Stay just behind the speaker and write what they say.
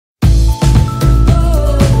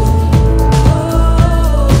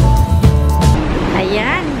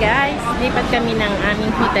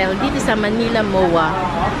sa Manila MOA.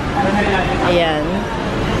 Ayan.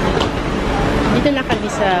 Dito na kami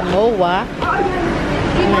sa MOA.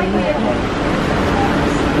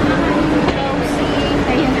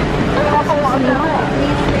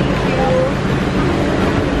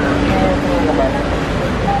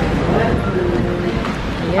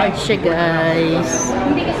 Ayan siya, guys.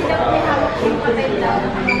 Hindi kasi dapat may hawak yung papel lang.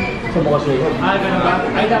 Sa bukas yun. Ganun ba?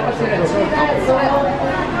 Ay, dapat sila.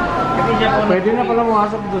 Pwede na pala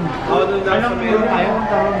pumasok dun. Oo, dun daw sa meron tayo.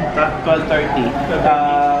 12:30.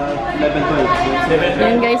 11:12.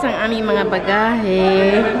 Yan, guys, ang aming mga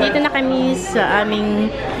bagahe. Dito na kami sa aming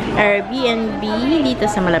AirBnB dito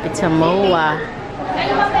sa malapit sa MOA.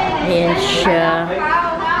 Ayan siya.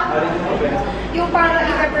 Yung para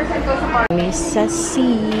i-represent ko sa car. Kami sa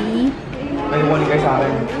Sea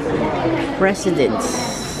Residence.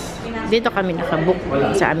 Dito kami nakabook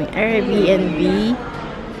sa aming AirBnB.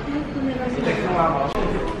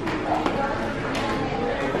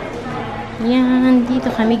 Yan, dito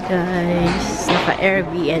kami, guys.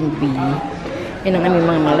 Naka-AirBnB. Yan ang aming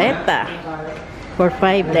mga maleta for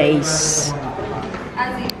 5 days.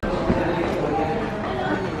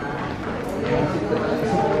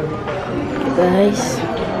 Guys,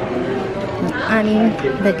 ang aming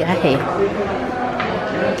bagahe.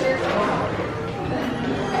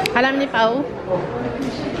 Alam ni Pao?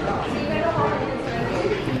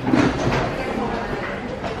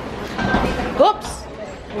 Oops!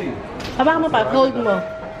 Habang mo pa, hold mo.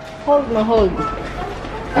 Hold mo, hold.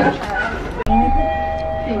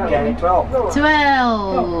 12.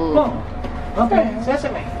 Okay,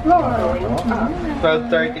 sesame.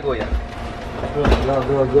 12:30 kuya. Go.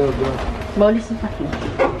 Bawlis si Paki.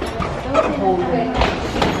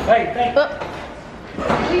 Hey! Oh,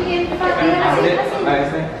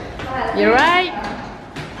 you're right.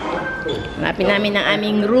 Hanapin namin ang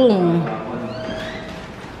aming room.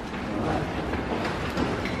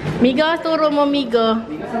 Migo, turo mo, Migo.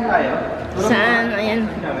 Saan tayo? Saan? Ayan.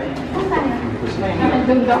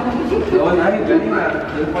 Doon ay, galing na.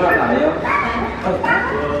 Doon pala tayo.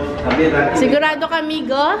 Sigurado ka,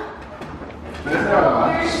 Migo?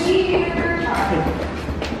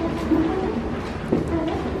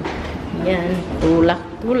 Yan.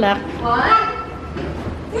 Tulak.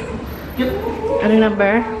 Ano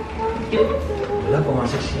number? Wala,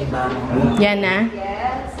 pumasok siya yung banong. Yan na.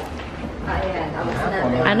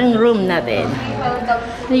 Anong room natin?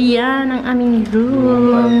 Ayan, ang aming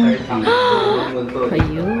room.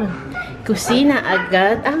 Ayun. Kusina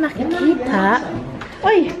agad. Makikita.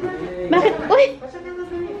 Uy! Bakit? Uy!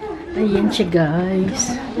 Ayan siya,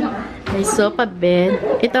 guys. May sofa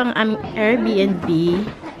bed. Ito ang aming AirBnB.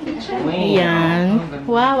 Ayan.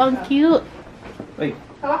 Wow, ang cute.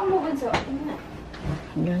 Hawak mo bunso.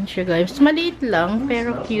 Ayan siya, guys. Maliit lang,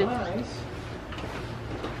 pero cute.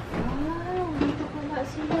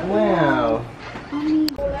 Wow!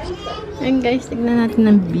 Ayan, guys. Tignan natin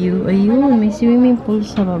ang view. Ayun, may swimming pool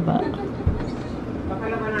sa baba.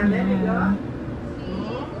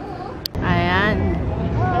 Ayan.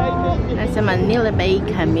 Nasa Manila Bay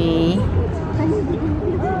kami.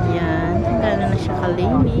 Ayan. Gano'n na siya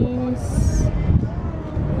kalinis.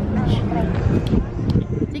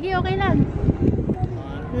 Sige, okay lang.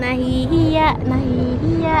 Nahihiya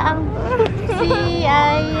ang si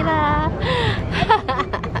Aira.